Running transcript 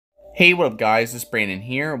Hey, what up guys, this is Brandon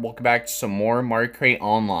here. Welcome back to some more Mario Kart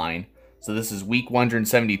Online. So this is week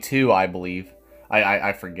 172, I believe.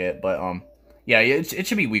 I forget, but yeah, it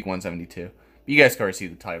should be week 172. You guys can already see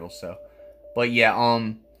the title, so. But yeah,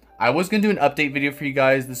 I was gonna do an update video for you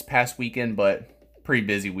guys this past weekend, but pretty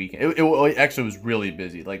busy weekend. It actually was really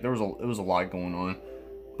busy. Like it was a lot going on.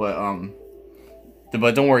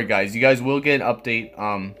 But don't worry guys, you guys will get an update,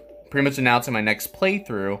 pretty much announcing my next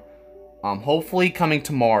playthrough. Hopefully coming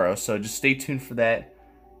tomorrow, so just stay tuned for that,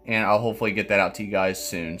 and I'll hopefully get that out to you guys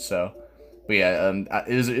soon. So, but yeah,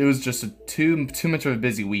 it was just too much of a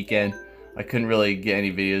busy weekend. I couldn't really get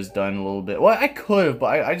any videos done a little bit. Well, I could have, but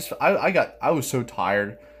I was so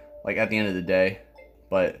tired, like at the end of the day.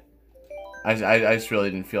 But I just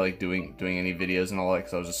really didn't feel like doing any videos and all that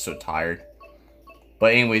because I was just so tired.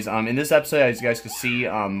 But anyways, in this episode, as you guys can see,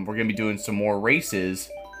 we're gonna be doing some more races.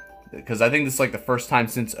 Because I think this is like the first time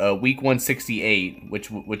since week 168, which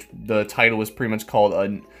the title was pretty much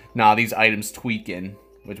called "Nah, these items tweaking,"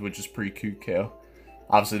 which is pretty cool.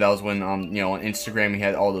 Obviously, that was when you know, on Instagram he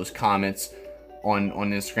had all those comments on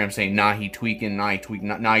Instagram saying "Nah, he tweaking, nah, he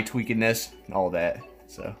tweaking this," all that.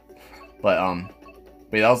 So, but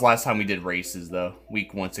yeah, that was the last time we did races though,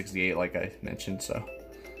 week 168, like I mentioned. So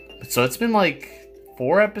it's been like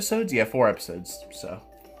 4 episodes, yeah, 4 episodes. So.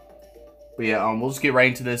 But yeah, we'll just get right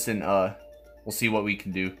into this, and we'll see what we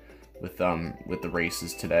can do with the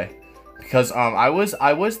races today. Because I was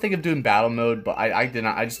thinking of doing battle mode, but I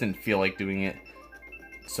just didn't feel like doing it.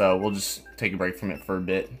 So we'll just take a break from it for a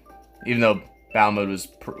bit. Even though battle mode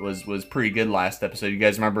was pretty good last episode. You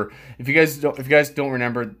guys remember? If you guys don't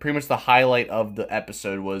remember, pretty much the highlight of the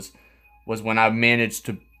episode was when I managed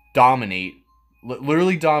to dominate,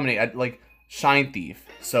 literally dominate, like Shine Thief.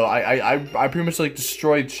 So I pretty much like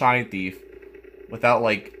destroyed Shine Thief without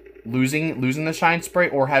like losing the Shine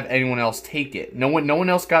Sprite or have anyone else take it. No one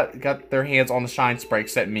else got their hands on the Shine Sprite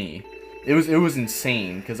except me. It was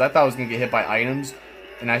insane because I thought I was gonna get hit by items,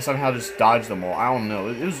 and I somehow just dodged them all. I don't know.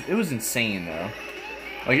 It was insane though.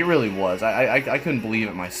 Like it really was. I couldn't believe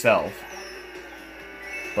it myself.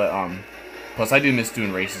 But plus I do miss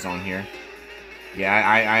doing races on here. Yeah,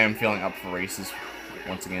 I am feeling up for races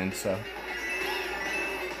once again. So.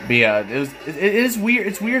 But yeah, it is weird.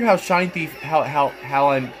 It's weird how Shine Thief, how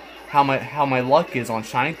my luck is on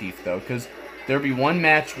Shine Thief though, because there'll be one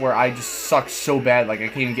match where I just suck so bad, like I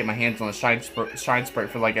can't even get my hands on the Shine Sprite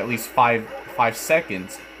for like at least 5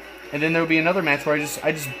 seconds, and then there'll be another match where I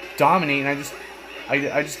just dominate, and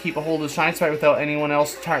I just keep a hold of the Shine Sprite without anyone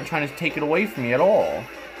else trying to take it away from me at all,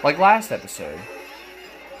 like last episode.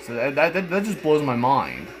 So that just blows my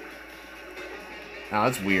mind. Now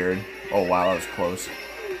that's weird. Oh wow, that was close.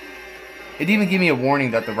 It didn't even give me a warning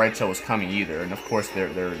that the red shell was coming either, and of course there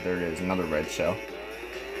it is, another red shell.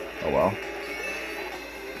 Oh well.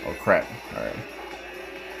 Oh crap. Alright.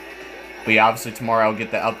 But yeah, obviously tomorrow I'll get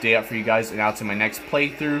the update out for you guys and out to my next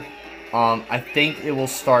playthrough. I think it will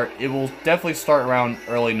definitely start around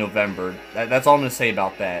early November. That's all I'm gonna say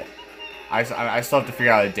about that. I still have to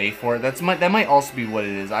figure out a day for it. That might also be what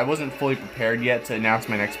it is. I wasn't fully prepared yet to announce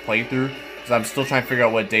my next playthrough, because I'm still trying to figure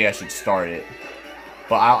out what day I should start it.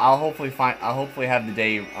 But I'll hopefully have the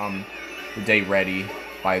day ready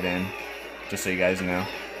by then, just so you guys know.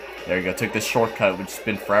 There you go. Took this shortcut, which has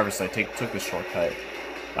been forever since I took this shortcut.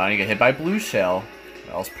 I didn't get hit by a blue shell.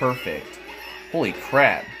 That was perfect. Holy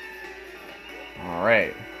crap! All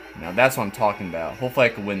right, now that's what I'm talking about. Hopefully I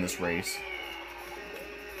can win this race.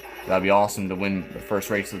 That'd be awesome to win the first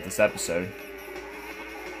race of this episode.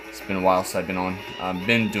 It's been a while since I've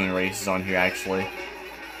been doing races on here actually.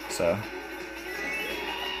 So.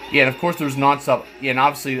 Yeah, and of course there's non-stop. Yeah, and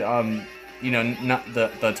obviously, you know, not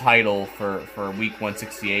the title for week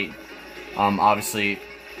 168. Obviously,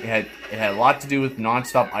 it had a lot to do with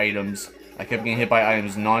non-stop items. I kept getting hit by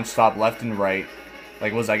items non-stop, left and right.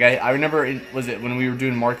 Like I remember was it when we were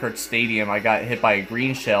doing Mario Kart Stadium? I got hit by a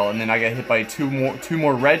green shell, and then I got hit by two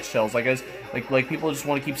more red shells. Like like people just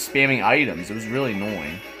want to keep spamming items. It was really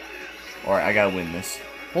annoying. All right, I gotta win this.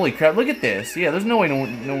 Holy crap, look at this. Yeah, there's no way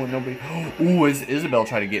nobody... Ooh, Isabelle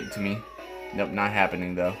tried to get to me. Nope, not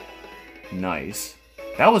happening, though. Nice.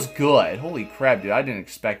 That was good. Holy crap, dude. I didn't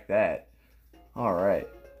expect that. Alright.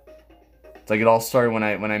 It's like it all started when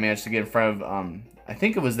I managed to get in front of... I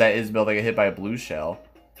think it was that Isabelle that got hit by a blue shell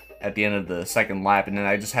at the end of the second lap, and then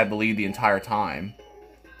I just had the lead the entire time.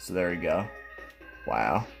 So there we go.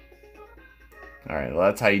 Wow. Alright, well,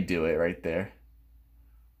 that's how you do it right there.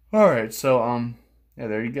 Alright, so, yeah,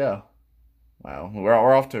 there you go. Wow, we're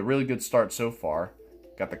off to a really good start so far.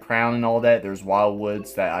 Got the crown and all that. There's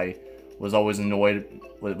Wildwoods that I was always annoyed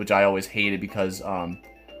with, which I always hated because, well,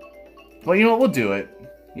 you know what, we'll do it.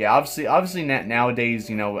 Yeah, obviously nowadays,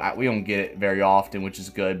 you know, we don't get it very often, which is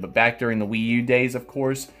good. But back during the Wii U days, of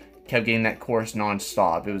course, kept getting that course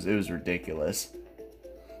nonstop. It was ridiculous.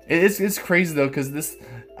 It's crazy though, because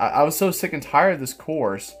I was so sick and tired of this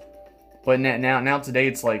course, but now today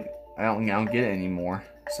it's like I don't get it anymore.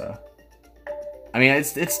 So I mean,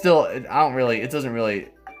 it's still it's not really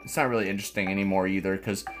interesting anymore either,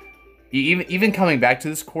 because even coming back to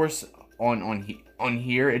this course on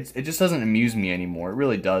here, it just doesn't amuse me anymore. It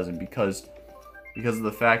really doesn't, because of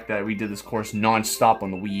the fact that we did this course non-stop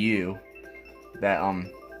on the Wii U.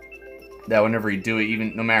 That whenever you do it,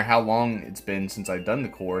 even no matter how long it's been since I've done the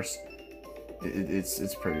course,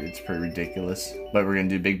 it's pretty ridiculous. But we're gonna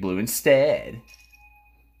do Big Blue instead.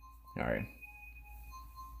 All right.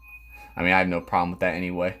 I mean, I have no problem with that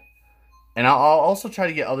anyway. And I'll also try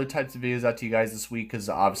to get other types of videos out to you guys this week, because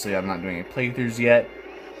obviously I'm not doing any playthroughs yet.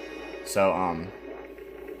 So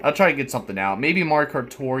I'll try to get something out. Maybe Mario Kart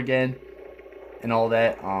Tour again and all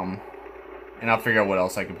that. And I'll figure out what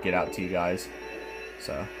else I could get out to you guys.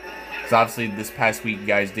 So, because obviously this past week you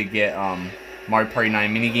guys did get Mario Party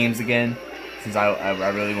 9 mini games again, since I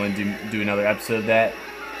really want to do another episode of that.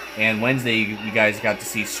 And Wednesday you guys got to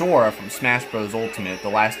see Sora from Smash Bros. Ultimate, the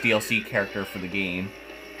last DLC character for the game.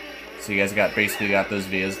 So you guys basically got those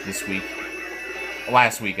videos this week.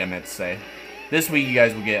 Last week, I meant to say. This week you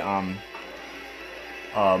guys will get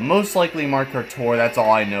most likely Mario Kart Tour. That's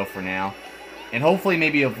all I know for now. And hopefully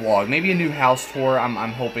maybe a vlog, maybe a new house tour. I'm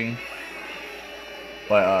hoping.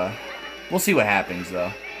 But we'll see what happens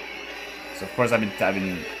though. So of course I've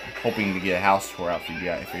been hoping to get a house tour out for you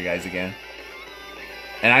guys again.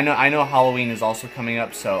 And I know Halloween is also coming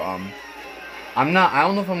up, so I don't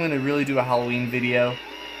know if I'm gonna really do a Halloween video.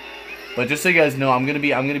 But just so you guys know, I'm gonna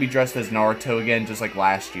be dressed as Naruto again, just like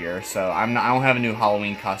last year. So I don't have a new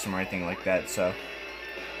Halloween costume or anything like that. So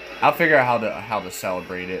I'll figure out how to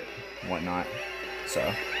celebrate it, and whatnot.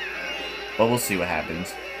 So, but we'll see what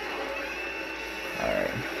happens. All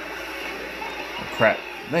right. Oh, crap!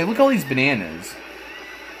 Hey, look at all these bananas.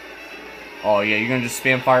 Oh yeah, you're gonna just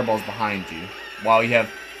spam fireballs behind you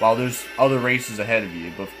while there's other races ahead of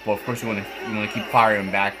you. But of course you wanna keep firing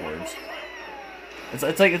them backwards.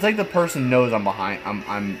 It's like the person knows I'm behind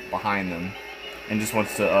them, and just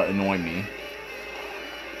wants to annoy me.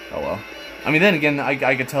 Oh well. I mean, then again,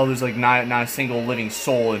 I could tell there's like not a single living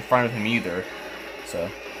soul in front of him either. So,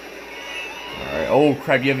 all right. Oh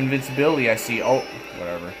crap! You have invincibility. I see. Oh,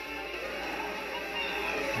 whatever.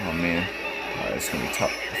 Oh man. All right, it's gonna be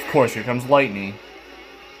tough. Of course, here comes lightning.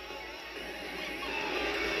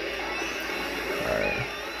 All right.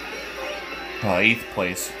 Oh, 8th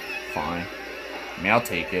place. Fine. I mean, I'll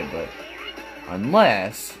take it, but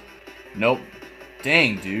unless, nope.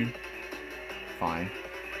 Dang, dude. Fine.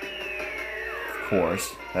 Of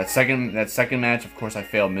course, that second match, of course, I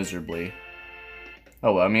failed miserably.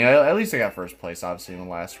 Oh well, I mean, at least I got first place, obviously, in the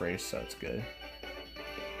last race, so it's good.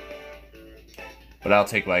 But I'll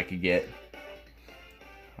take what I could get.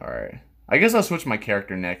 All right, I guess I'll switch my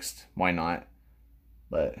character next. Why not?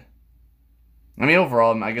 But I mean,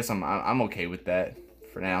 overall, I guess I'm okay with that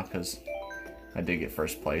for now, because I did get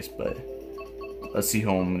first place, but let's see who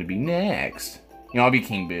I'm going to be next. You know, I'll be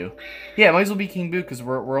King Boo. Yeah, might as well be King Boo, because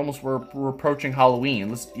we're approaching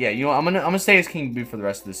Halloween. Yeah, you know, I'm gonna stay as King Boo for the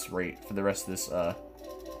rest of this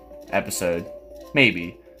episode,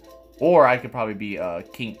 maybe, or I could probably be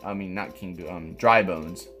not King Boo, Dry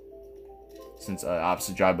Bones, since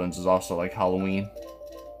obviously Dry Bones is also like Halloween.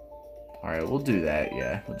 All right, we'll do that.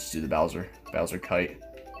 Yeah, we'll just do the Bowser kite.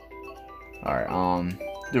 All right,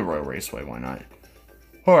 do Royal Raceway, why not?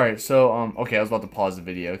 Alright, so, okay, I was about to pause the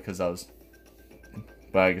video,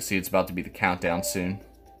 but I can see it's about to be the countdown soon.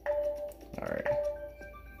 Alright.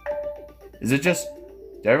 Is it just,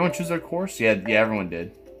 did everyone choose their course? Yeah, everyone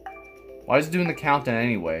did. Why is it doing the countdown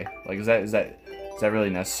anyway? Like, is that really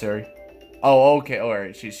necessary? Oh, okay,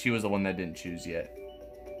 alright, she was the one that didn't choose yet.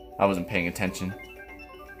 I wasn't paying attention.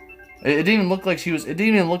 It didn't even look like she was,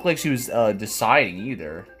 deciding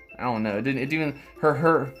either. I don't know. It didn't even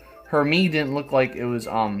her me didn't look like it was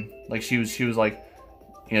like she was like,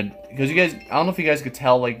 you know, because you guys, I don't know if you guys could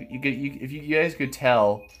tell, like if you guys could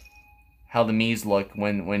tell how the Miis look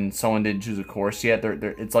when someone didn't choose a course yet.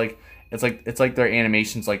 It's like their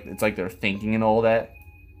animations, like it's like they're thinking and all that.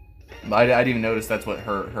 But I didn't even notice that's what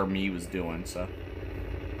her Mii was doing. So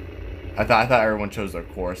I thought everyone chose their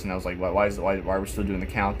course, and I was like, why are we still doing the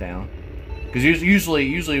countdown? Because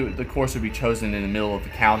usually the course would be chosen in the middle of the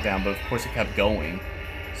countdown, but of course it kept going.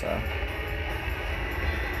 So,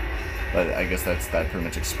 but I guess that pretty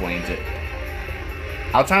much explains it.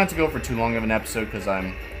 I'll try not to go for too long of an episode, because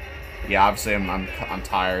Yeah, obviously I'm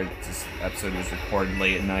tired. This episode was recorded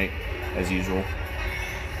late at night, as usual.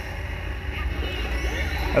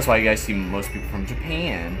 That's why you guys see most people from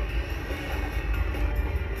Japan.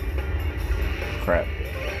 Crap.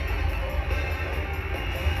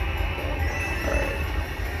 Alright.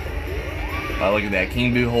 Oh, look at that.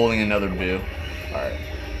 King Boo holding another Boo. Alright.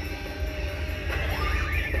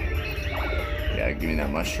 Yeah, give me that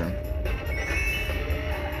mushroom.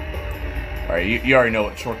 Alright, you already know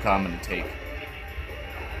what shortcut I'm going to take.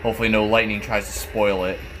 Hopefully no lightning tries to spoil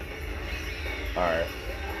it. Alright.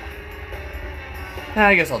 Nah,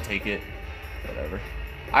 I guess I'll take it. Whatever.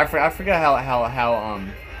 I forgot how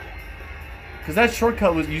because that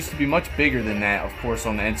shortcut used to be much bigger than that, of course,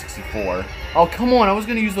 on the N64. Oh, come on, I was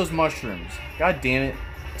gonna use those mushrooms. God damn it.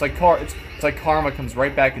 It's like karma comes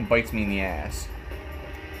right back and bites me in the ass.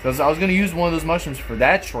 Because I was gonna use one of those mushrooms for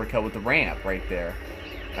that shortcut with the ramp right there.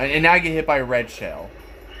 And now I get hit by a red shell.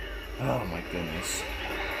 Oh my goodness.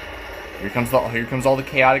 Here comes all the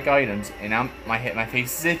chaotic items, and now my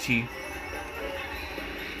face is itchy.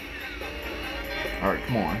 Alright,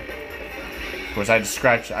 come on. Of course, I just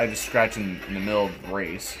scratch in the middle of the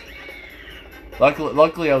race.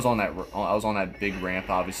 Luckily, I was on that big ramp,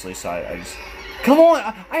 obviously. So I just come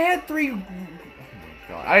on. I had 3. Oh my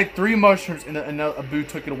god! I had 3 mushrooms, and a Boo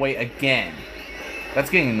took it away again. That's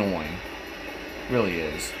getting annoying. It really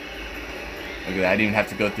is. Look at that! I didn't even have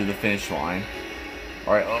to go through the finish line.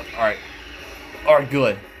 All right, all right,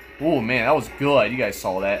 good. Oh man, that was good. You guys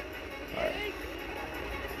saw that. All right.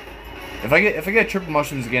 If I get triple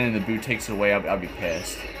mushrooms again and the Boo takes it away, I'll be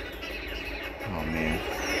pissed. Oh man,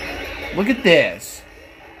 look at this!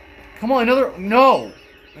 Come on, another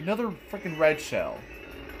freaking red shell.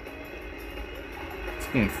 It's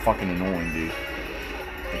getting fucking annoying, dude.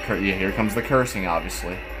 Yeah, here comes the cursing,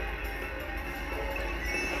 obviously.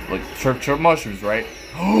 Like triple mushrooms, right?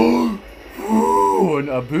 Ooh, and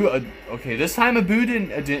a Boo. Okay, this time a Boo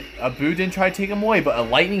didn't try to take him away, but a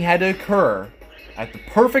lightning had to occur at the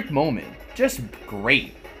perfect moment. Just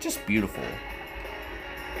great. Just beautiful.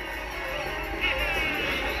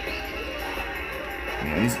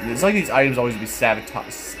 Yeah, it's like these items always be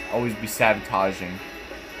sabotaging.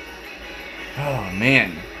 Oh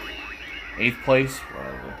man. 8th place?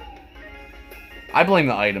 Whatever. I blame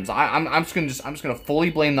the items. I'm just gonna fully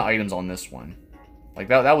blame the items on this one. Like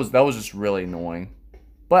that was just really annoying.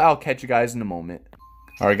 But I'll catch you guys in a moment.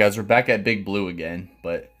 Alright guys, we're back at Big Blue again,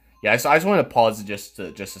 but yeah, so I just wanted to pause it just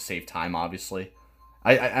to save time, obviously.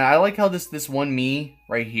 I like how this one me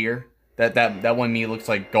right here, that one me looks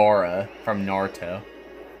like Gaara from Naruto.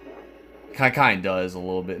 Kind of does a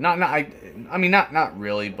little bit. I mean not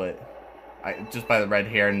really, but just by the red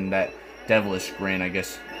hair and that devilish grin, I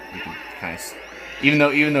guess you can kind of, even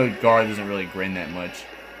though Gaara doesn't really grin that much,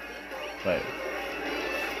 but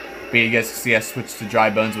you guys see I switched to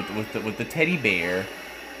dry bones with the teddy bear.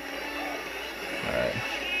 All right.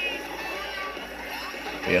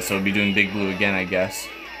 Yeah, so we'll be doing Big Blue again, I guess.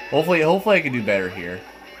 Hopefully I can do better here.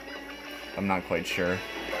 I'm not quite sure.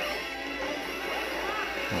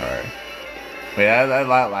 Alright. But yeah, that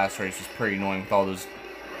last race was pretty annoying with all those,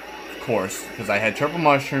 of course, because I had triple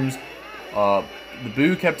mushrooms. The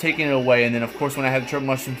Boo kept taking it away, and then of course when I had triple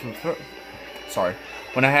mushrooms for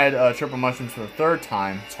the triple mushrooms for the 3rd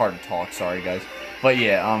time, it's hard to talk, sorry guys. But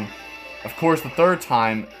yeah, of course the 3rd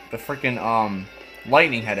time, the freaking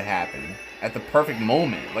lightning had to happen at the perfect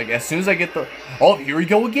moment. Like as soon as I get the, oh, here we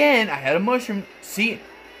go again. I had a mushroom. See,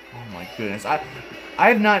 oh my goodness, I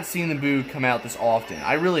have not seen the Boo come out this often.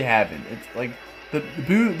 I really haven't. It's like the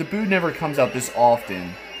Boo never comes out this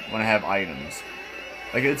often when I have items.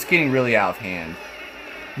 Like it's getting really out of hand.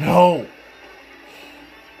 No.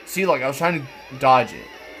 See, like I was trying to dodge it.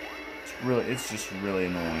 It's just really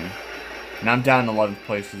annoying. And I'm down in 11th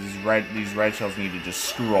place because these red shells need to just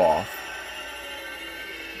screw off.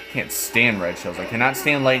 Can't stand red shells. I cannot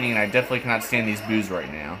stand lightning, and I definitely cannot stand these Boos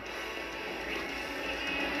right now.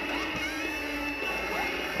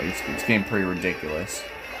 Like, it's getting pretty ridiculous.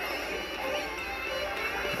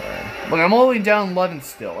 Right. Look, I'm all the way down 11th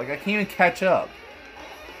still. Like, I can't even catch up.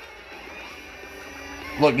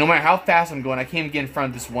 Look, no matter how fast I'm going, I can't even get in front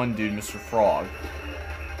of this one dude, Mr. Frog.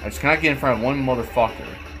 I just cannot get in front of one motherfucker.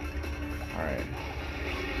 Alright.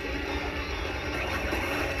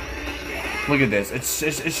 Look at this. It's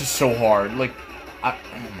just so hard. Like, oh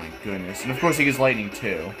my goodness. And of course he gets lightning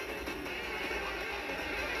too.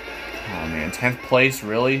 Oh man, 10th place,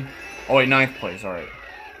 really? Oh wait, 9th place, alright.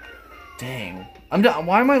 Dang. I'm done.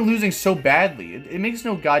 Why am I losing so badly? It makes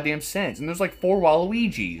no goddamn sense. And there's like 4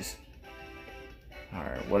 Waluigis.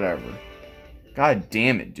 Alright, whatever. God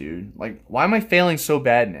damn it, dude. Like, why am I failing so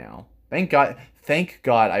bad now? Thank God Thank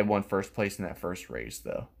God I won first place in that first race,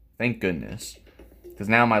 though. Thank goodness. Because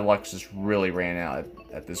now my luck just really ran out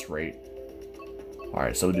at this rate.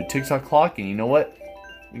 Alright, so we'll do TikTok clock, and you know what?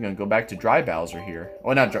 We're going to go back to Dry Bowser here.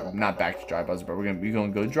 Well, not back to Dry Bowser, but we're going to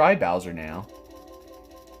go Dry Bowser now.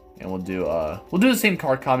 And we'll do the same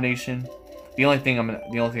card combination. The only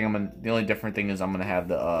different thing is I'm gonna have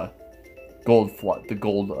the gold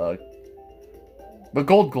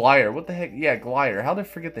glider. What the heck? Yeah, glider. How did I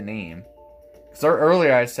forget the name? Because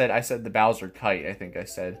earlier I said the Bowser kite. I think I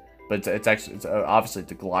said, but it's obviously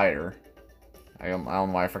the glider. I don't know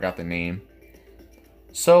why I forgot the name.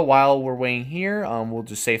 So while we're waiting here, we'll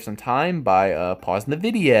just save some time by pausing the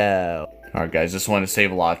video. All right, guys, just want to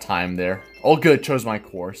save a lot of time there. Oh, good, chose my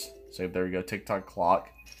course. So there we go, TikTok clock.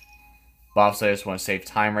 But obviously, I just want to save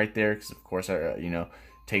time right there because, of course, you know,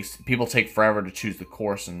 people take forever to choose the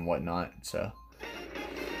course and whatnot. So,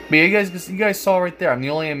 but yeah, you guys saw right there. I'm the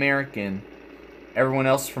only American. Everyone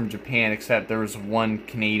else is from Japan, except there was one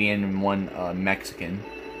Canadian and one Mexican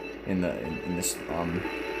in the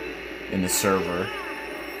server.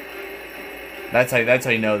 That's how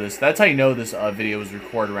you know this. That's how you know this video was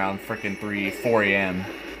recorded around freaking 4 a.m.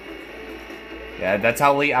 Yeah, that's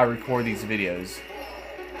how late I record these videos.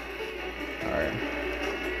 Alright.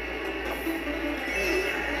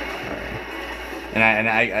 And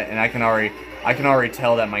I can already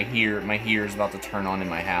tell that my heater is about to turn on in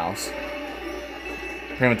my house.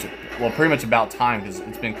 Pretty much about time, because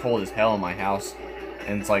it's been cold as hell in my house,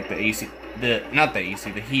 and it's like the AC, not the AC,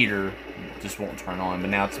 the heater just won't turn on, but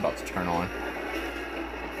now it's about to turn on.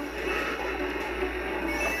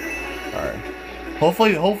 Alright.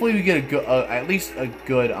 Hopefully we get a good, at least a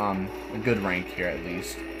good rank here at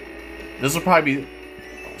least. This will probably be,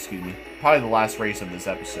 probably the last race of this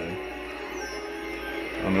episode.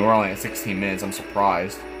 I mean, we're only at 16 minutes. I'm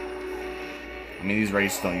surprised. I mean, these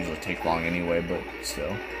races don't usually take long anyway, but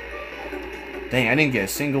still. Dang, I didn't get a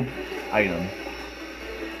single item.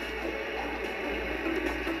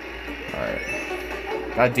 Alright.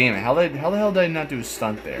 God damn it! How the hell did I not do a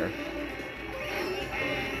stunt there?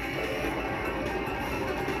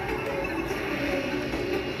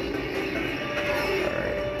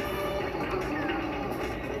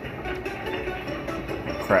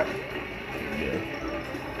 Crap. Yeah.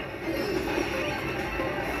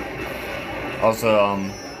 Also,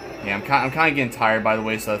 yeah, I'm kind of getting tired, by the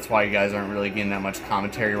way, so that's why you guys aren't really getting that much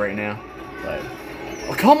commentary right now. But,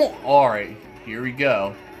 oh, come on! All right, here we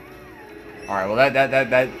go. All right, well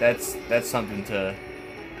that's something to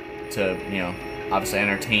you know, obviously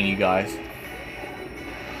entertain you guys.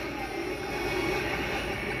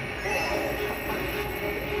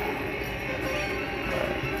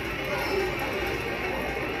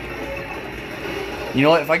 You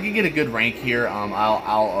know what? If I could get a good rank here,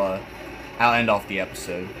 I'll end off the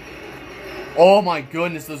episode. Oh my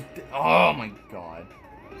goodness, those! Oh my god!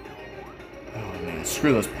 Oh man,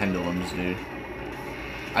 screw those pendulums, dude.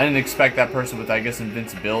 I didn't expect that person with, I guess,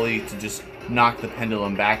 invincibility to just knock the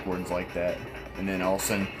pendulum backwards like that, and then all of a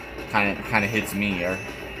sudden, kind of hits me. Or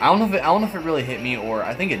I don't know if it really hit me, or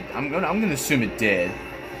I think it. I'm gonna assume it did.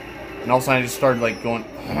 And all of a sudden, I just started like going,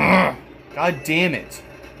 God damn it!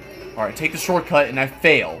 Alright, take the shortcut, and I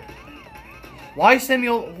fail. Why send me...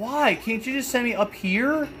 Why? Can't you just send me up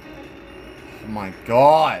here? Oh my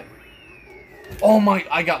god. Oh my...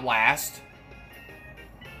 I got last.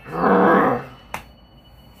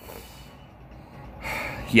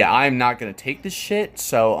 Yeah, I'm not gonna take this shit,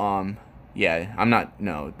 so, yeah, I'm not...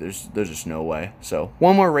 No, there's just no way. So,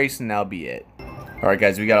 one more race, and that'll be it. Alright,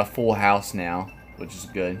 guys, we got a full house now, which is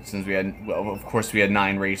good. Since we had... Well, of course, we had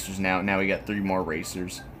 9 racers now. Now we got 3 more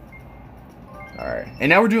racers. Alright, and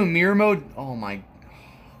now we're doing mirror mode. Oh my.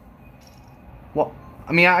 Well,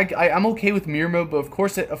 I mean, I'm okay with mirror mode, but of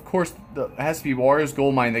course it has to be Wario's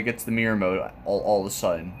gold mine that gets the mirror mode all of a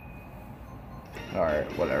sudden.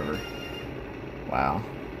 Alright, whatever. Wow,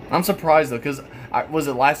 I'm surprised though, because was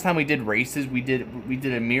it last time we did races? We did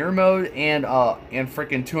a mirror mode and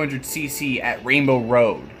freaking 200cc at Rainbow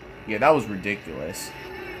Road. Yeah, that was ridiculous.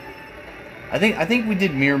 I think we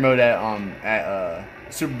did mirror mode at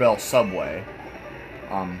Super Bell Subway.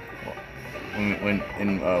 When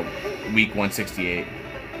in week 168.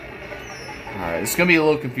 Alright, it's gonna be a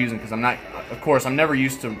little confusing because I'm not, of course, I'm never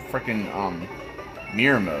used to frickin'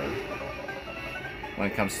 mirror mode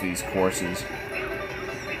when it comes to these courses.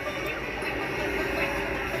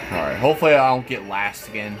 Alright, hopefully I don't get last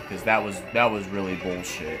again, because that was really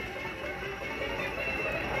bullshit.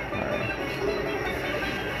 Alright.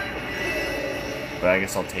 But I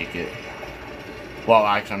guess I'll take it. Well,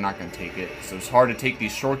 actually, I'm not going to take it. So it's hard to take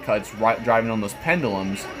these shortcuts driving on those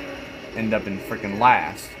pendulums. End up in freaking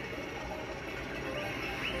last.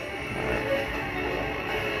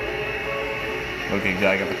 Okay, good.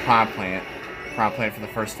 I got the prime plant. Prime plant for the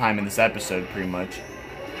first time in this episode, pretty much.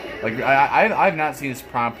 Like, I've not seen this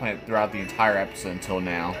prime plant throughout the entire episode until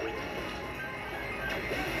now.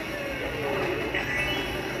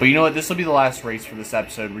 But you know what? This will be the last race for this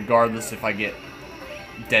episode, regardless if I get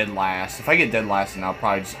dead last. If I get dead last, then I'll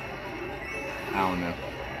probably just... I don't know.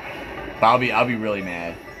 But I'll be really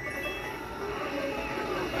mad.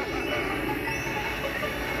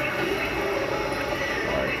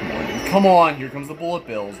 Alright, come on. Come on! Here comes the bullet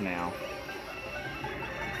bills now.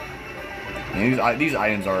 Man, these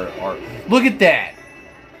items are... Look at that!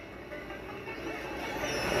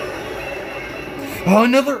 Oh,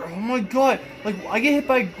 another... Oh my god! Like, I get hit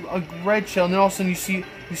by a red shell, and then all of a sudden you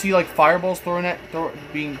see like fireballs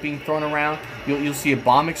being thrown around. You'll see a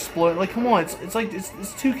bomb explode. Like, come on, it's like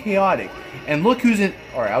it's too chaotic. And look who's in.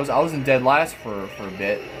 All right, I was in dead last for a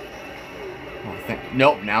bit. Oh,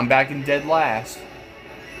 nope, now I'm back in dead last.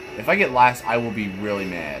 If I get last, I will be really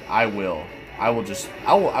mad. I will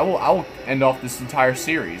end off this entire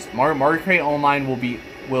series. Mario Kart Online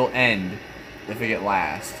will end if I get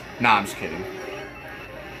last. Nah, I'm just kidding.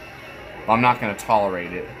 But I'm not gonna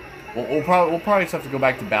tolerate it. We'll probably just have to go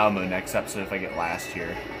back to battle mode next episode if I get last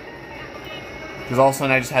here. Because all of a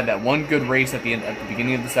sudden I just had that one good race at the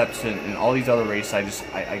beginning of this episode, and all these other races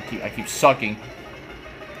I keep sucking.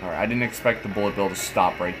 All right, I didn't expect the bullet bill to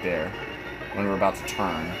stop right there when we're about to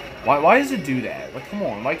turn. Why does it do that? Like, come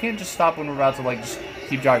on, why can't it just stop when we're about to like just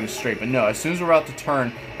keep driving straight? But no, as soon as we're about to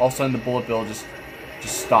turn, all of a sudden the bullet bill just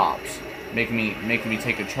stops, making me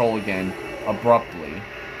take control again abruptly.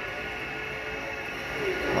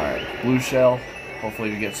 Alright, blue shell. Hopefully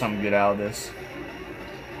we get something good out of this.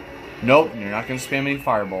 Nope, you're not going to spam any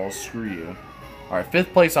fireballs. Screw you. Alright,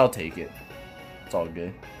 5th place, I'll take it. It's all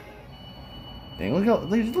good. Dang, look at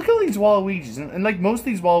these Waluigis. And like, most of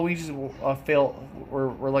these Waluigis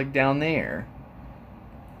were like down there.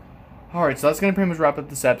 Alright, so that's going to pretty much wrap up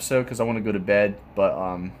this episode because I want to go to bed.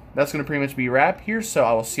 But that's going to pretty much be a wrap here. So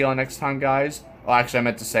I will see y'all next time, guys. Oh, actually, I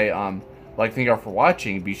meant to say, like, thank y'all for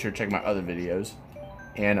watching. Be sure to check my other videos.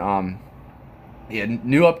 And, yeah,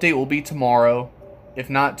 new update will be tomorrow. If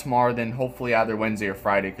not tomorrow, then hopefully either Wednesday or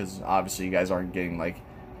Friday, because obviously you guys aren't getting, like,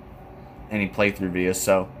 any playthrough videos.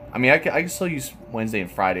 So, I mean, I can still use Wednesday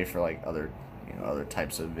and Friday for, like, other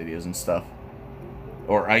types of videos and stuff.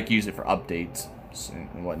 Or I can use it for updates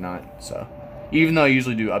and whatnot. So, even though I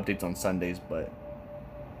usually do updates on Sundays, but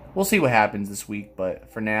we'll see what happens this week.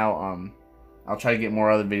 But for now, I'll try to get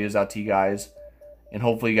more other videos out to you guys. And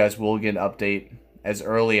hopefully you guys will get an update as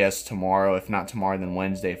early as tomorrow. If not tomorrow, then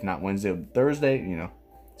Wednesday. If not Wednesday, Thursday,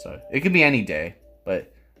 So, it could be any day.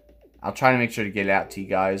 But I'll try to make sure to get it out to you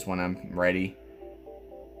guys when I'm ready.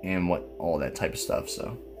 And all that type of stuff,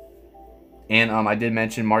 so. And I did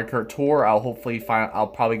mention Mario Kart Tour. I'll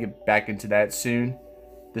probably get back into that soon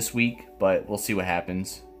this week. But we'll see what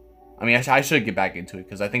happens. I mean, I should get back into it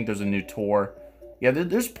because I think there's a new tour. Yeah,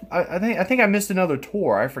 I think I missed another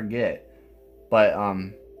tour. I forget. But,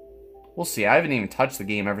 we'll see. I haven't even touched the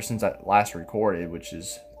game ever since I last recorded, which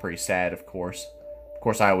is pretty sad, of course. Of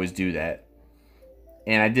course, I always do that.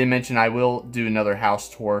 And I did mention I will do another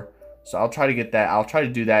house tour. So I'll try to get that. I'll try to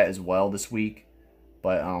do that as well this week.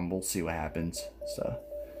 But, we'll see what happens. So,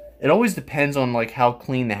 it always depends on, like, how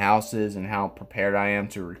clean the house is and how prepared I am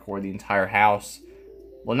to record the entire house.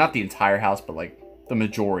 Well, not the entire house, but, like, the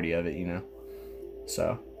majority of it,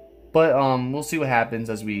 So, but, we'll see what happens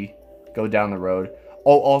as we go down the road.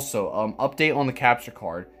 Oh, also, update on the capture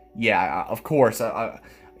card. Yeah, of course.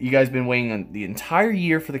 You guys been waiting on the entire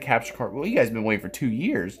year for the capture card. Well, you guys been waiting for 2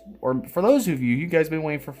 years. Or for those of you guys been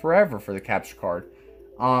waiting for forever for the capture card.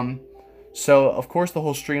 So, of course, the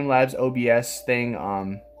whole Streamlabs OBS thing,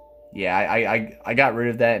 yeah, I got rid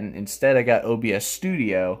of that. And instead, I got OBS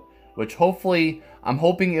Studio, which hopefully, I'm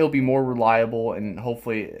hoping it'll be more reliable. And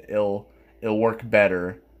hopefully, it'll work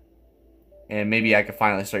better. And maybe I can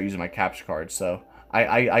finally start using my capture card. So,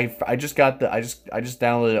 I just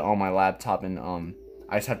downloaded it on my laptop, and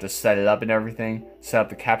I just have to set it up and everything, set up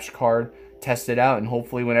the capture card, test it out, and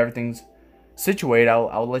hopefully when everything's situated,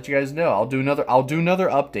 I'll let you guys know. I'll do another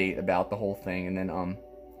update about the whole thing, and then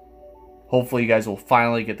hopefully you guys will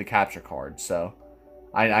finally get the capture card. So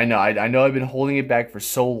I know I've been holding it back for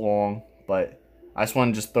so long, but I just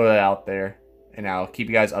want to just throw that out there, and I'll keep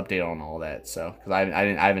you guys updated on all that. So because I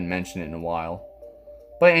haven't mentioned it in a while.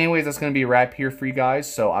 But anyways, that's going to be a wrap here for you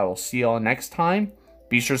guys. So I will see y'all next time.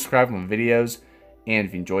 Be sure to subscribe to my videos. And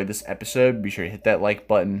if you enjoyed this episode, be sure to hit that like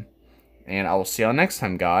button. And I will see y'all next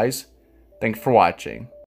time, guys. Thanks for watching.